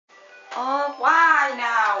Oh, why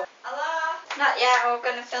now? Hello? Not yet, we're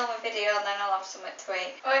going to film a video and then I'll have something to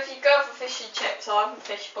eat. Or if you go for fish and chips, I'll have a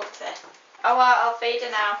fish butty. Oh well, I'll feed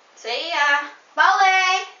her now. See ya!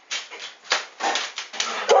 Molly!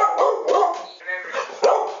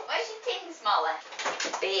 Where's your things, Molly?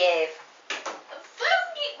 Behave. I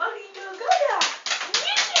found it, Molly, no good.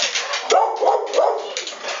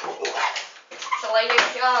 Shall I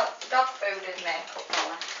use your dog food as makeup,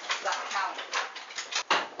 Molly? Does that count?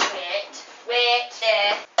 Wait,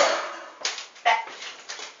 there. Back.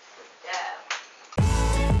 Yeah.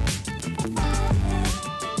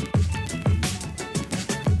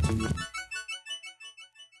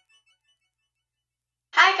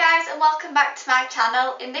 Hi guys and welcome back to my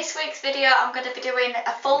channel. In this week's video I'm going to be doing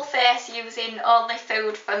a full face using only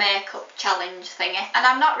food for makeup challenge thingy. And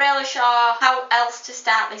I'm not really sure how else to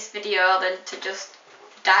start this video than to just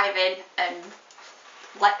dive in and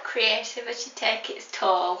let creativity take its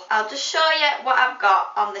toll. I'll just show you what I've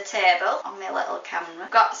got on the table on my little camera.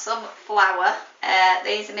 Got some flour.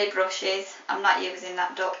 These are my brushes. I'm not using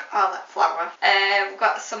that duck or that flour. We've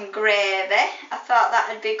got some gravy. I thought that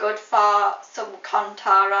would be good for some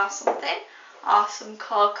contour or something, or some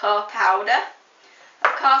cocoa powder.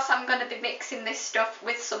 Of course I'm going to be mixing this stuff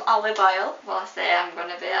with some olive oil. Well, I say I'm going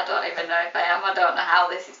to be, I don't even know if I am. I don't know how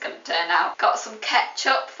this is going to turn out. Got some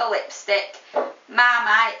ketchup for lipstick.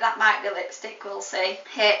 Marmite, that might be lipstick, we'll see.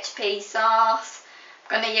 HP sauce.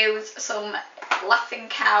 I'm going to use some Laughing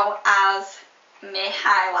Cow as my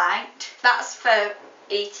highlight. That's for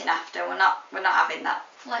eating after. We're not having that.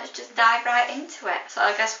 Let's just dive right into it. So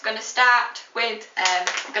I guess we're going to start with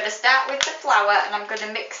the flour, and I'm going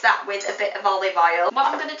to mix that with a bit of olive oil. What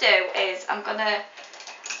I'm going to do is I'm going to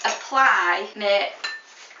apply my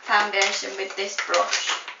foundation with this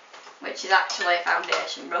brush, which is actually a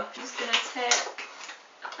foundation brush. I'm just going to take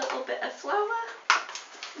a little bit of flour,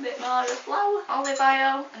 a bit more of flour, olive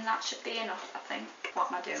oil, and that should be enough, I think.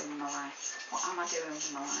 What am I doing with my life? What am I doing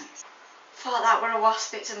with my life? Thought that were a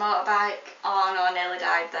wasp, it's a motorbike. Oh no, I nearly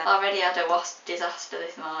died then. Already had a wasp disaster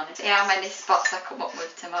this morning. See how many spots I come up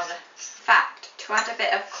with tomorrow. In fact, to add a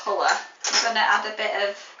bit of colour, I'm going to add a bit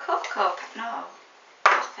of coffee.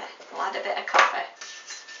 I'll add a bit of coffee.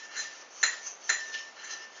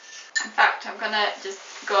 In fact, I'm going to just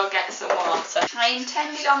go get some water. I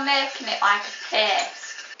intended on making it like a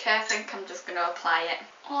paste. Okay, I think I'm just going to apply it.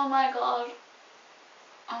 Oh my god.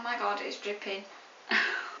 Oh my god, it's dripping.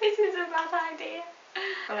 This is a bad idea.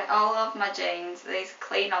 Got it all over my jeans. These are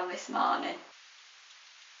clean on this morning.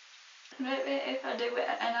 Maybe if I do it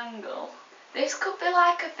at an angle. This could be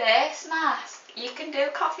like a face mask. You can do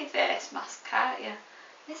coffee face mask, can't you?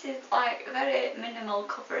 This is like very minimal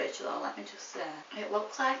coverage though, let me just say. It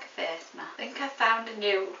looks like a face mask. I think I found a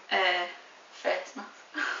new face mask.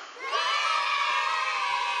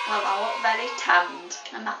 Well, I look very tanned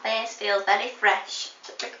and my face feels very fresh.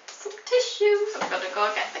 So pick up some tissues. I'm gonna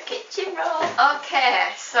go get the kitchen roll. Okay,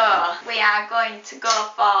 so we are going to go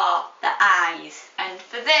for the eyes. And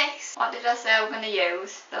for this, what did I say I'm gonna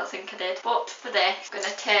use? Don't think I did. But for this, I'm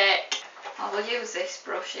gonna take, I will use this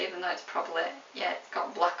brush even though it's probably, yeah, it's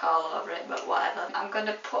got black all over it, but whatever. I'm going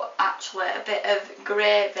to put actually a bit of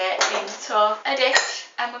gravy into a dish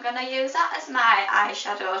and we're going to use that as my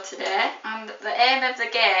eyeshadow today. And the aim of the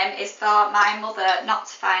game is for my mother not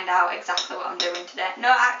to find out exactly what I'm doing today.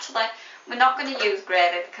 No, actually, we're not going to use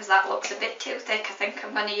gravy because that looks a bit too thick. I think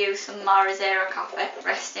I'm going to use some more Azera coffee.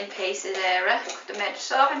 Rest in peace, Azera. Could have made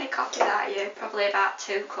so many coffees out of you. Probably about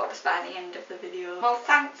 2 cups by the end of the video. Well,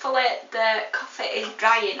 thankfully the coffee is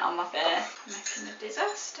drying on my face. Making a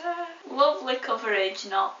disaster. Lovely coverage,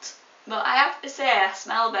 not. But I have to say, I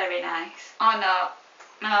smell very nice. Oh no,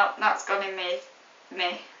 that's gone in me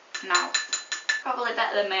mouth. Probably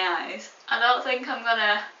better than my eyes. I don't think I'm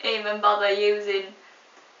gonna even bother using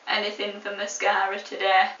anything for mascara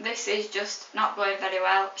today. This is just not going very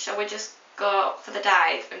well. Shall we just go for the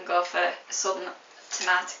dive and go for some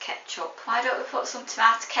tomato ketchup? Why don't we put some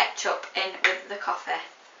tomato ketchup in with the coffee?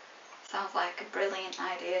 Sounds like a brilliant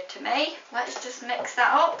idea to me. Let's just mix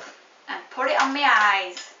that up and put it on my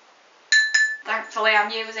eyes. Thankfully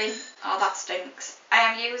I'm using, oh that stinks. I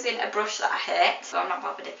am using a brush that I hate, so I'm not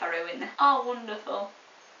bothered if I ruin it. Oh wonderful.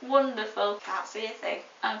 Wonderful. Can't see a thing.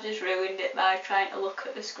 I've just ruined it by trying to look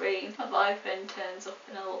at the screen. My boyfriend turns up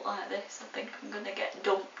and I look like this. I think I'm gonna get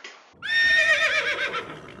dumped.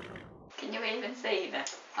 Can you even see me?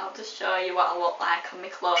 I'll just show you what I look like on my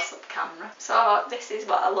close-up camera. So this is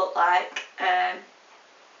what I look like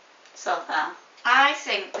so far. I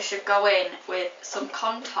think we should go in with some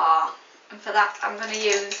contour. And for that I'm going to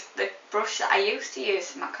use the brush that I used to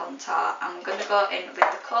use for my contour. I'm going to go in with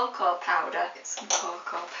the cocoa powder. Get some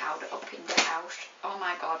cocoa powder up in the house. Oh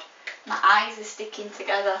my god, my eyes are sticking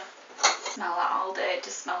together. Smell that all day, it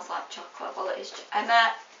just smells like chocolate. Well, it is.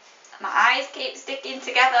 Emma, my eyes keep sticking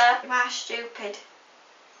together. You are stupid.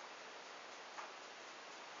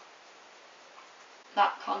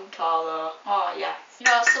 That contour though, oh yes. You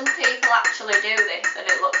know, some people actually do this and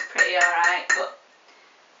it looks pretty alright, but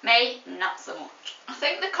me, not so much. I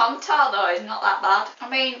think the contour though is not that bad. I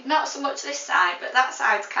mean, not so much this side, but that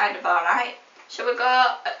side's kind of alright. Shall we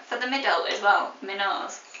go for the middle as well, my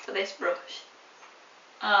nose, for this brush?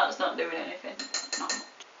 Oh, it's not doing anything, not much.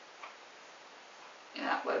 Yeah,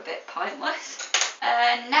 that were a bit pointless.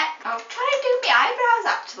 Next, I'll try and do my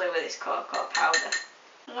eyebrows actually with this cocoa powder.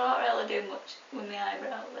 I don't really do much with my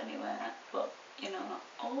eyebrows anyway, but you know,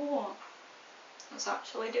 oh, it's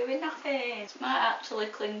actually doing nothing. It might actually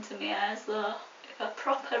cling to my eyes though. If I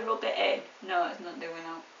proper rub it in, no, it's not doing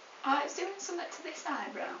that. Oh, it's doing something to this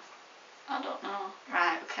eyebrow. I don't know.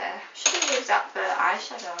 Right, okay. Should have used that for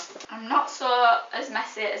eyeshadow. I'm not so as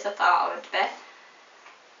messy as I thought I would be.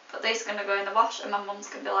 But these are going to go in the wash and my mum's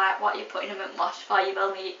going to be like, what are you putting them in the wash for? You've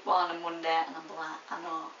only worn them one day. And I'm like, I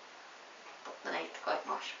know. But they need to go in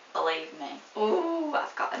the wash. Believe me. Ooh,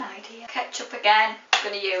 I've got an idea. Ketchup again. I'm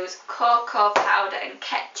going to use cocoa powder and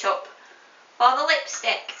ketchup for the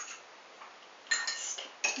lipstick.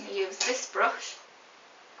 I'm going to use this brush.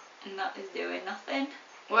 And that is doing nothing.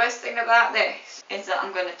 Worst thing about this is that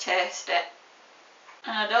I'm going to taste it.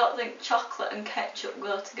 And I don't think chocolate and ketchup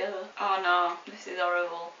go together. Oh no, this is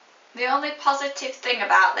horrible. The only positive thing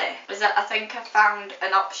about this is that I think I found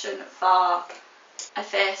an option for a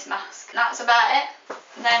face mask. That's about it.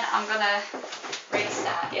 And then I'm going to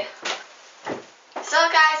restart you. So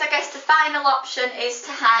guys, I guess the final option is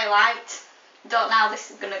to highlight. Don't know how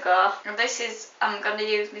this is going to go. And this is, I'm going to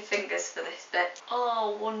use my fingers for this bit.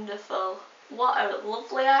 Oh, wonderful. What a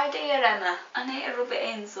lovely idea, Emma. I need to rub it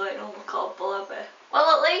in so it don't look all blubby.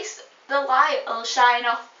 Well, at least the light will shine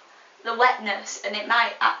off the wetness and it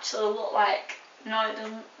might actually look like, no it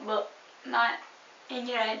doesn't, but might in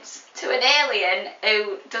your heads. To an alien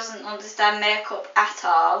who doesn't understand makeup at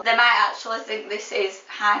all, they might actually think this is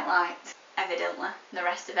highlight, evidently. The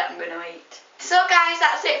rest of it I'm going to eat. So guys,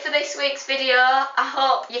 that's it for this week's video. I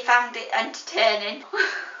hope you found it entertaining.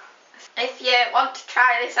 If you want to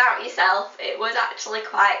try this out yourself, it was actually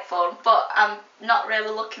quite fun, but I'm not really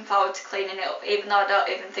looking forward to cleaning it up, even though I don't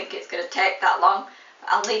even think it's going to take that long.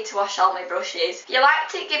 I'll need to wash all my brushes. If you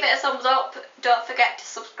liked it, give it a thumbs up. Don't forget to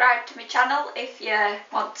subscribe to my channel if you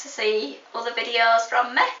want to see other videos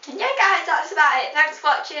from me. And yeah guys, that's about it. Thanks for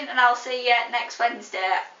watching and I'll see you next Wednesday.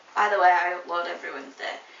 By the way, I upload every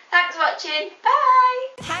Wednesday. Thanks for watching.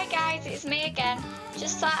 Bye! Hi guys, it's me again.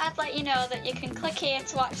 Just thought I'd let you know that you can click here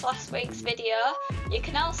to watch last week's video. You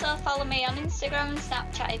can also follow me on Instagram and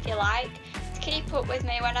Snapchat if you like, to keep up with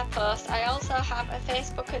me when I post. I also have a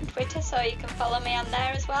Facebook and Twitter, so you can follow me on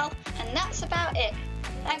there as well. And that's about it.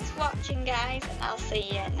 Thanks for watching guys, and I'll see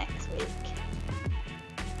you next week.